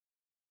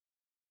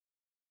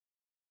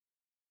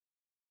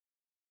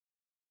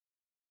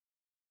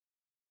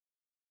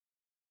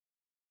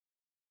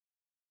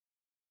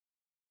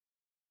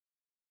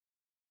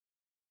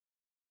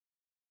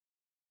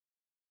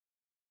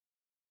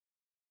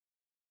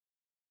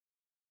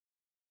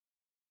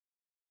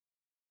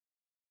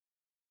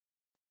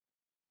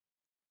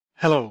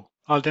Hello,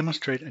 I'll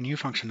demonstrate a new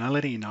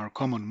functionality in our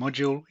common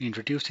module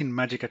introduced in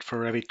MagiCAD for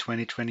Revit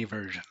 2020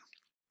 version.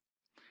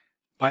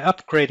 By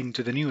upgrading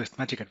to the newest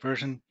MagiCAD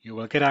version, you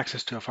will get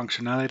access to a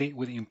functionality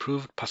with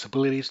improved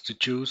possibilities to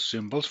choose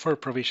symbols for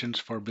provisions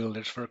for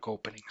builders work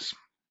openings.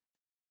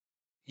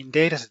 In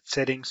Dataset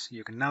Settings,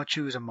 you can now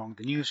choose among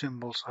the new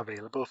symbols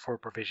available for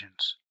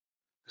provisions.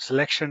 The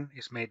selection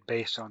is made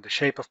based on the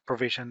shape of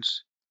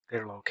provisions,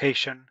 their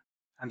location,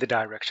 and the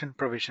direction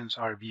provisions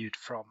are viewed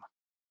from.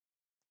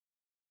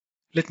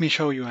 Let me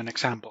show you an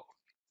example.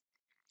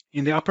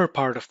 In the upper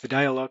part of the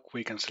dialog,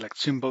 we can select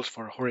symbols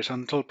for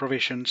horizontal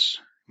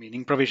provisions,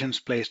 meaning provisions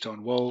placed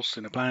on walls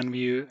in a plan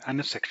view and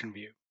a section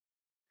view,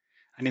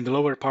 and in the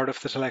lower part of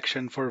the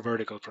selection for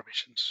vertical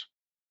provisions.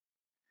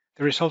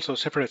 There is also a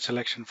separate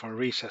selection for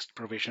recessed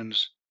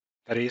provisions,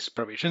 that is,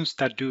 provisions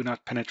that do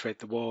not penetrate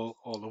the wall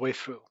all the way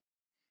through.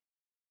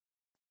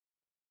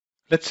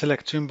 Let's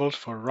select symbols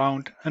for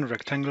round and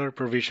rectangular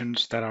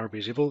provisions that are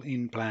visible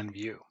in plan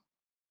view.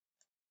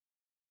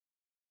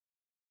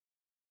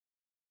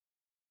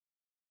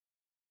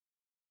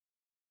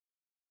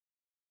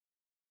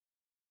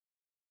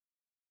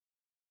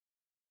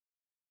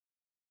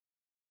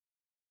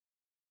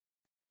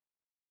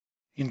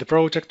 In the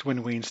project,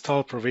 when we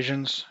install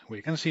provisions,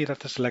 we can see that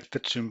the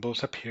selected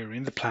symbols appear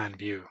in the plan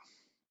view.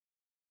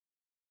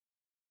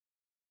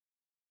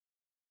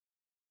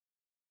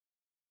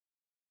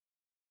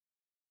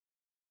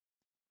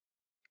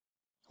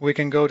 We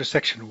can go to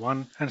section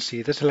 1 and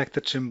see the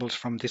selected symbols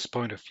from this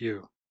point of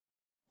view.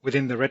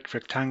 Within the red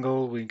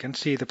rectangle, we can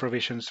see the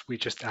provisions we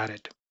just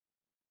added.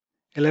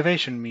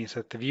 Elevation means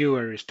that the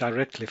viewer is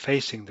directly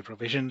facing the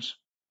provisions,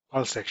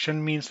 while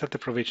section means that the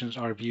provisions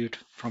are viewed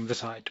from the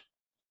side.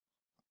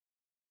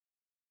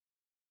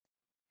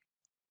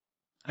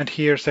 And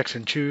here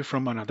section 2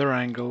 from another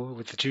angle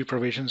with the two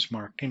provisions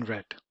marked in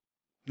red.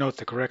 Note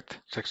the correct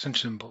section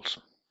symbols.